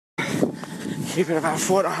keep it about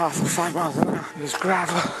 4.5 or 5 miles an hour. This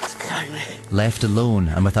gravel is killing me. Left alone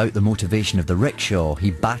and without the motivation of the rickshaw, he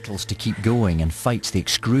battles to keep going and fights the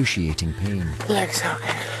excruciating pain. Legs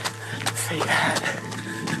okay, feet hurt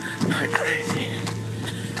like crazy.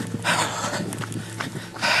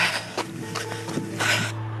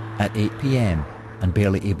 At 8 p.m, and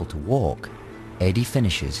barely able to walk, Eddie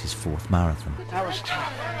finishes his 4th marathon. That was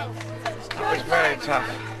tough. That was very tough.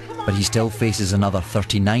 But he still faces another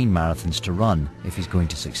 39 marathons to run if he's going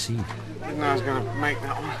to succeed. I didn't know I was going to make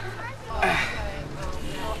that one.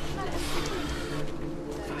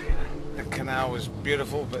 The canal was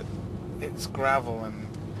beautiful, but it's gravel and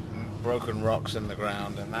broken rocks in the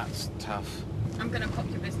ground, and that's tough. I'm going to pop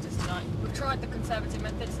your blisters tonight. We've tried the conservative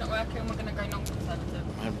method, it's not working, we're going to go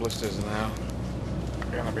non-conservative. My blisters are now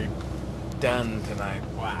going to be done tonight.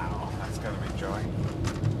 Wow, that's going to be joy.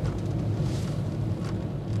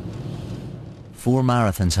 4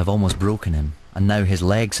 marathons have almost broken him, and now his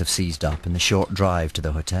legs have seized up in the short drive to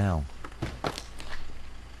the hotel.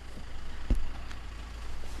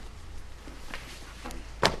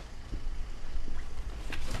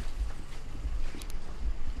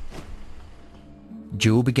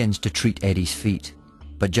 Joe begins to treat Eddie's feet,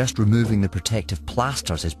 but just removing the protective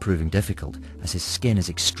plasters is proving difficult, as his skin is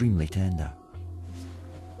extremely tender.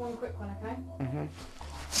 One quick one, okay?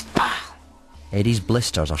 Eddie's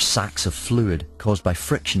blisters are sacs of fluid caused by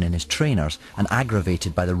friction in his trainers and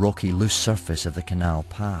aggravated by the rocky, loose surface of the canal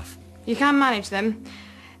path. You can manage them.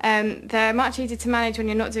 They're much easier to manage when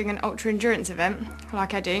you're not doing an ultra-endurance event,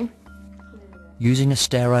 like I do. Using a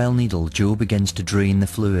sterile needle, Joe begins to drain the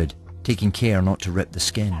fluid, taking care not to rip the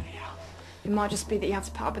skin. It might just be that you have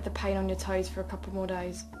to put up with the pain on your toes for a couple more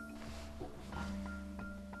days.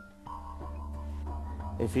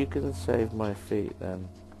 If you can save my feet, then...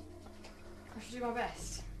 I should do my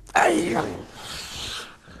best.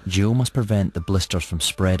 Joe must prevent the blisters from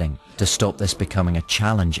spreading to stop this becoming a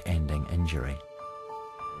challenge-ending injury.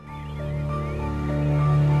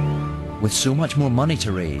 With so much more money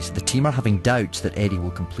to raise, the team are having doubts that Eddie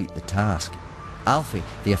will complete the task. Alfie,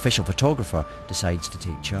 the official photographer, decides to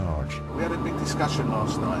take charge. We had a big discussion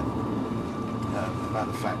last night about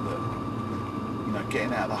the fact that, you know,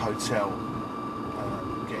 getting out of the hotel,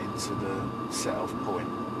 getting to the set-off point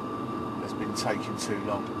has been taking too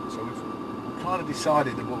long. So we've kind of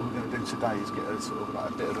decided that what we're going to do today is get a sort of like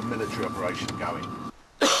a bit of a military operation going.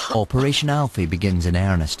 Operation Alfie begins in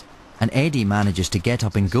earnest, and Eddie manages to get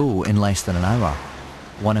up and go in less than an hour,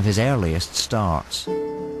 one of his earliest starts.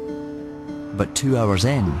 But 2 hours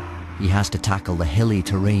in, he has to tackle the hilly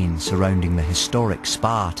terrain surrounding the historic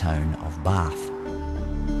spa town of Bath.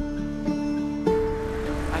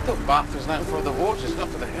 I thought Bath was known for the waters, not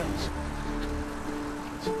for the hills.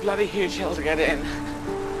 It's a bloody huge hill to get in.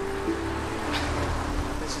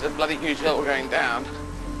 This is a bloody huge hill we're going down.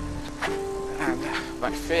 And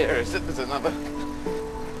my fear is that there's another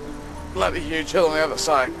bloody huge hill on the other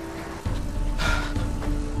side.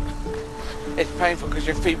 It's painful because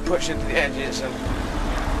your feet push into the edges, and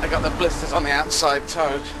I got the blisters on the outside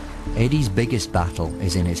toes. Eddie's biggest battle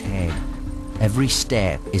is in his head. Every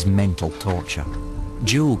step is mental torture.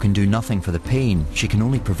 Jo can do nothing for the pain. She can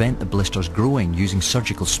only prevent the blisters growing using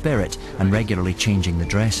surgical spirit and regularly changing the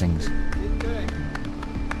dressings.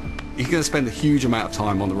 He's going to spend a huge amount of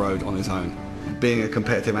time on the road on his own. Being a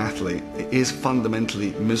competitive athlete, it is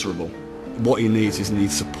fundamentally miserable. What he needs is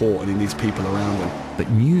support, and he needs people around him. But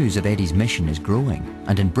news of Eddie's mission is growing,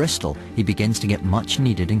 and in Bristol he begins to get much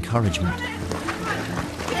needed encouragement.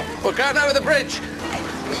 We're going over the bridge.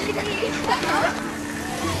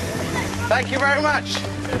 Thank you very much.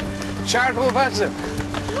 Charitable person.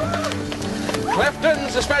 Clifton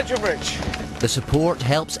Suspension Bridge. The support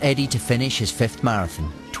helps Eddie to finish his 5th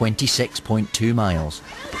marathon, 26.2 miles.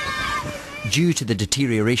 Due to the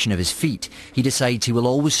deterioration of his feet, he decides he will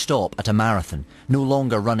always stop at a marathon, no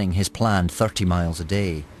longer running his planned 30 miles a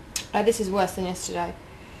day. This is worse than yesterday.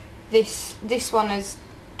 This one is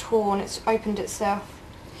torn, it's opened itself,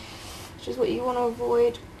 which is what you want to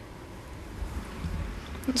avoid.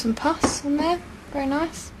 And some pus on there, very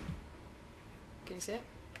nice. Can you see it?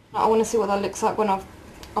 I want to see what that looks like when I've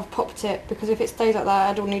popped it, because if it stays like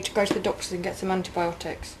that, I'd need to go to the doctors and get some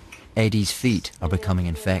antibiotics. Eddie's feet are becoming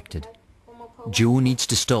infected. Jo needs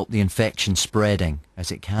to stop the infection spreading,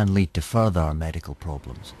 as it can lead to further medical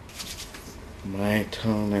problems. My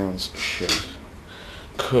toenails should.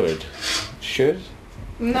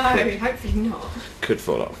 No, hopefully not. Could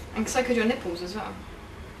fall off. And so could your nipples as well.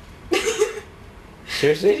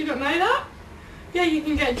 Seriously? Did you not know that? Yeah, you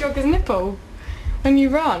can get a jogger's nipple. When you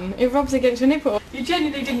run, it rubs against your nipple. You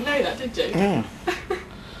genuinely didn't know that, did you? Yeah.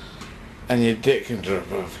 And your dick can drop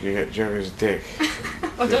off. You get Joey's dick.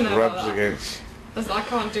 I don't know rubs about that. against. I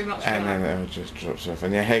can't do much. And then it just drops off,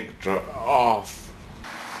 and your head drops off.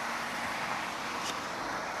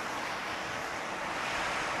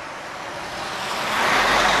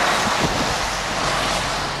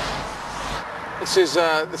 This is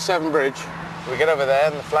the Severn Bridge. We get over there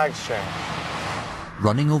and the flag's changed.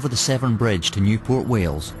 Running over the Severn Bridge to Newport,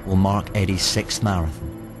 Wales will mark Eddie's 6th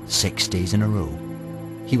marathon, 6 days in a row.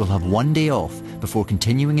 He will have 1 day off before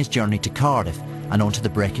continuing his journey to Cardiff and on to the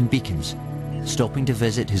Brecon Beacons, stopping to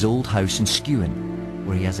visit his old house in Skewen,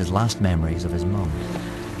 where he has his last memories of his mum.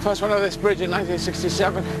 First one over this bridge in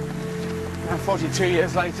 1967, and 42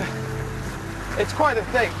 years later. It's quite a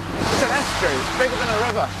thing. It's an estuary, it's bigger than a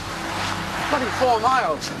river. Bloody 4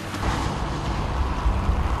 miles.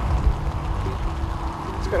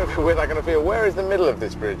 It's going to be weird, I'm going to feel, where is the middle of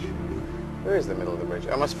this bridge? Where is the middle of the bridge?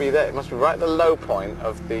 It must be there. It must be right at the low point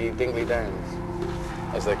of the Dingley Downs,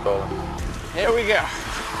 as they call them. Here we go.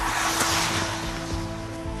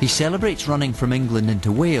 He celebrates running from England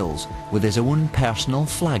into Wales with his own personal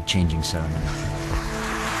flag-changing ceremony.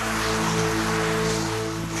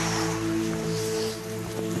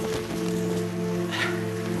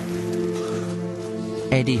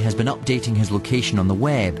 Eddie has been updating his location on the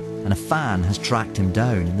web, and a fan has tracked him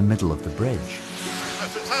down in the middle of the bridge.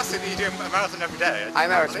 It's fantastic that you do a marathon every day. I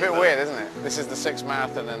know, it's a bit weird, isn't it? This is the 6th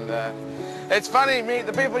marathon, and it's funny, meet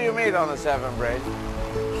the people you meet on the Severn Bridge.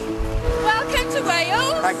 Welcome to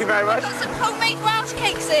Wales. Thank you very much. We've got some homemade Welsh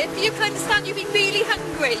cakes here for you. Can understand you've been really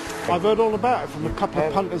hungry. I've heard all about it from a couple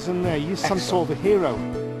of punters in there. He's some sort of a hero.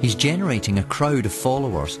 He's generating a crowd of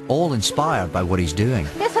followers, all inspired by what he's doing.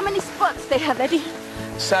 Guess how many spots they have, Eddie?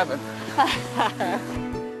 7.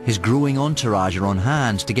 His growing entourage are on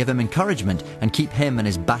hand to give him encouragement and keep him and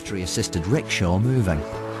his battery-assisted rickshaw moving.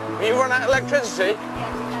 You run out of electricity?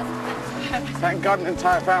 Thank God an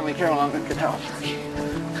entire family came along that could help.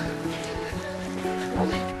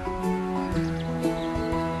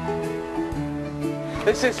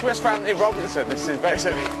 This is Swiss Family Robinson, this is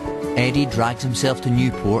basically. Eddie drags himself to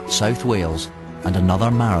Newport, South Wales, and another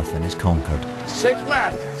marathon is conquered. 6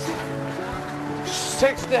 marathons.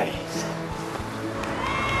 6 days.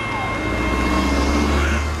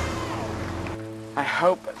 I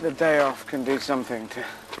hope the day off can do something to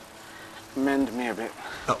mend me a bit.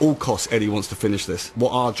 At all costs, Eddie wants to finish this.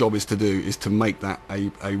 What our job is to do is to make that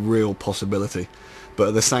a real possibility. But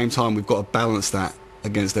at the same time, we've got to balance that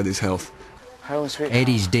against Eddie's health. Home sweet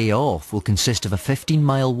Eddie's day off will consist of a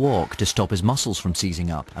 15-mile walk to stop his muscles from seizing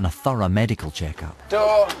up and a thorough medical checkup.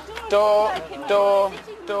 Door, door, door,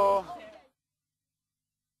 door.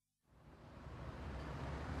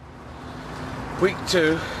 Week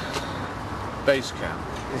 2, base camp.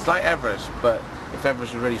 It's like Everest, but if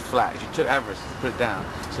Everest was really flat, if you took Everest and put it down,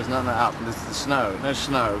 so there's nothing up, and there's the snow, no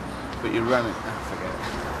snow, but you run it, forget it.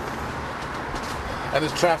 And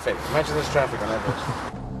there's traffic, imagine there's traffic on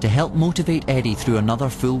Everest. To help motivate Eddie through another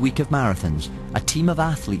full week of marathons, a team of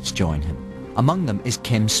athletes join him. Among them is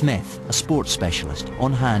Kim Smith, a sports specialist,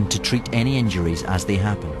 on hand to treat any injuries as they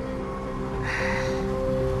happen.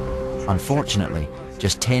 Unfortunately,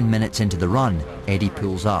 just 10 minutes into the run, Eddie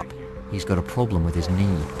pulls up. He's got a problem with his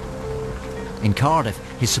knee. In Cardiff,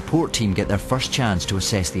 his support team get their first chance to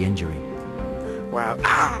assess the injury. Wow.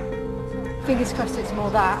 Fingers crossed it's more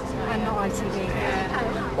that and not ITB.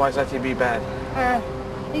 Why is ITB bad?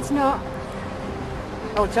 It's not.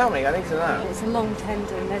 Oh, tell me, I need to know. It's a long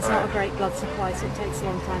tendon. There's not a great blood supply, so it takes a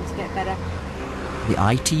long time to get better. The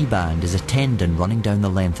IT band is a tendon running down the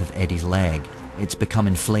length of Eddie's leg. It's become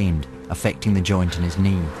inflamed, affecting the joint in his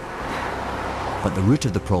knee. But the root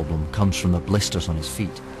of the problem comes from the blisters on his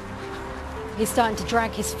feet. He's starting to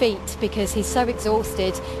drag his feet because he's so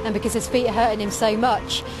exhausted and because his feet are hurting him so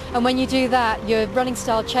much. And when you do that, your running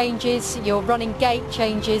style changes, your running gait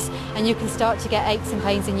changes, and you can start to get aches and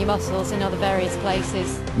pains in your muscles in other various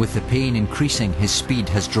places. With the pain increasing, his speed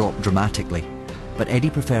has dropped dramatically. But Eddie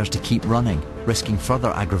prefers to keep running, risking further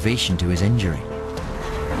aggravation to his injury.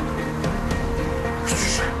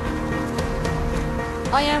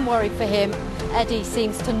 I am worried for him. Eddie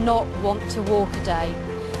seems to not want to walk a day.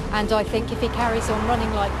 And I think if he carries on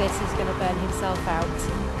running like this, he's going to burn himself out.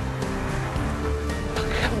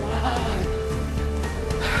 Come on.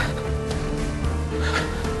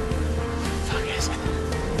 Fuck is it?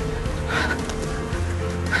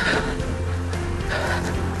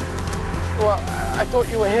 Well, I thought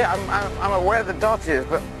you were here. I'm aware the dot is,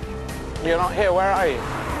 but you're not here. Where are you?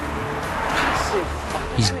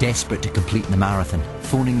 He's desperate to complete the marathon,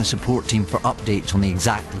 phoning the support team for updates on the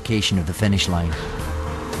exact location of the finish line.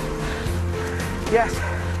 Yes.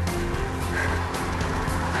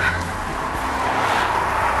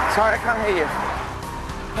 Sorry, I can't hear you.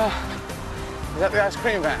 Is that the ice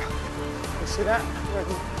cream van? You see that?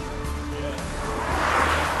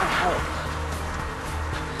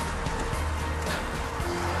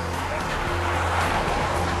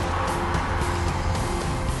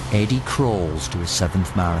 Eddie crawls to his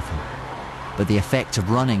 7th marathon, but the effects of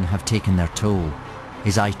running have taken their toll.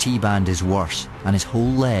 His IT band is worse, and his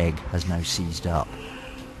whole leg has now seized up.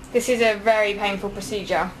 This is a very painful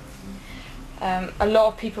procedure. A lot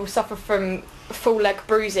of people suffer from full leg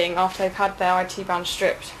bruising after they've had their IT band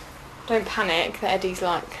stripped. Don't panic that Eddie's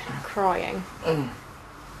like crying.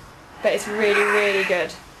 But it's really, really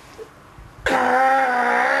good.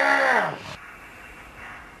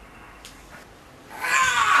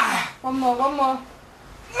 One more, one more.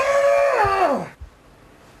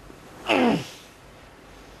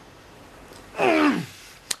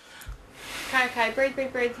 Okay, breathe,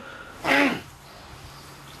 breathe, breathe.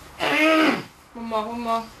 One more, one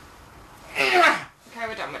more. Okay,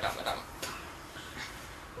 we're done, we're done, we're done.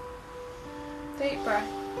 Deep breath.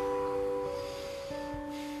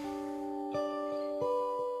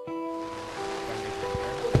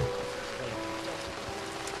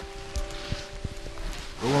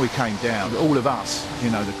 When we came down, all of us, you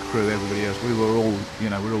know, the crew, everybody else, we were all, you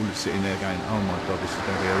know, we're all sitting there going, oh my God, this is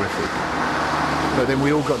going to be horrific. But then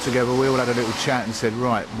we all got together, we all had a little chat and said,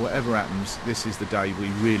 right, whatever happens, this is the day we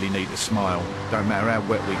really need to smile. Don't matter how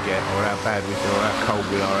wet we get, or how bad we feel, or how cold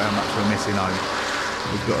we are, how much we're missing home.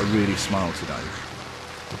 We've got to really smile today.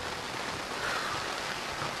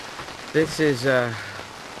 This is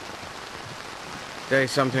day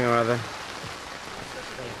something or other.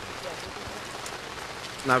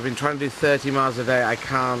 And I've been trying to do 30 miles a day. I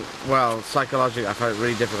can't, well, psychologically I find it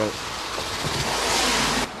really difficult.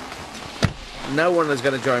 No one is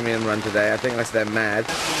going to join me and run today, I think, unless they're mad.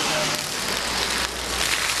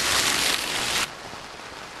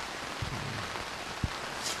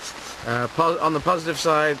 On the positive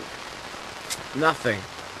side, nothing,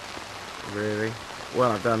 really.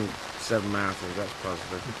 Well, I've done 7 marathons, that's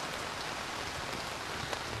positive.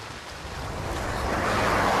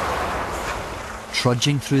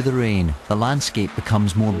 Trudging through the rain, the landscape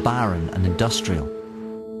becomes more barren and industrial.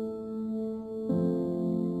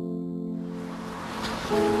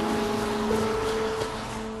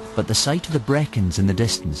 But the sight of the Brecons in the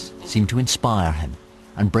distance seemed to inspire him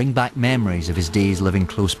and bring back memories of his days living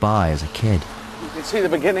close by as a kid. You can see the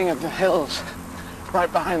beginning of the hills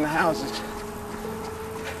right behind the houses.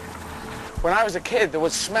 When I was a kid, there were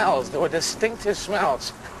smells, there were distinctive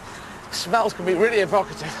smells. Smells can be really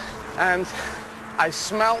evocative. And I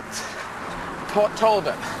smelt Port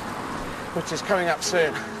Talbot, which is coming up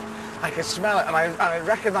soon. I could smell it, and I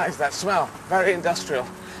recognized that smell, very industrial.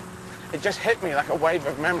 It just hit me like a wave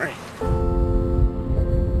of memory.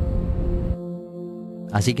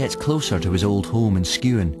 As he gets closer to his old home in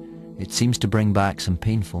Skewen, it seems to bring back some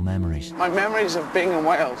painful memories. My memories of being in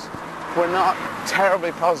Wales were not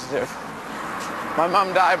terribly positive. My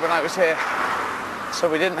mum died when I was here, so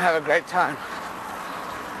we didn't have a great time.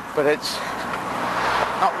 But it's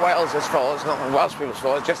not Wales's fault, it's not the Welsh people's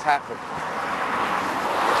fault, it just happened.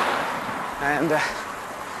 And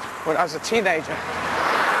when I was a teenager,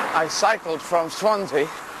 I cycled from Swansea,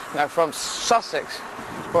 no, from Sussex,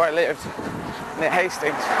 where I lived, near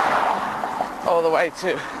Hastings, all the way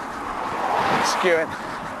to Skewen,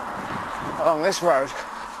 along this road.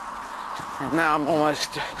 And now I'm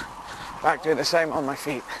almost back doing the same on my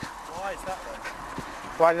feet. Why is that then?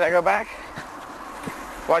 Why did I go back?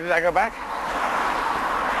 Why did I go back?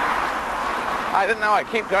 I didn't know. I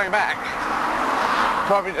keep going back.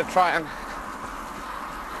 Probably to try and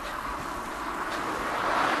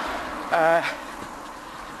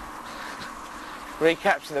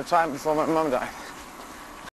recapture the time before my mum died.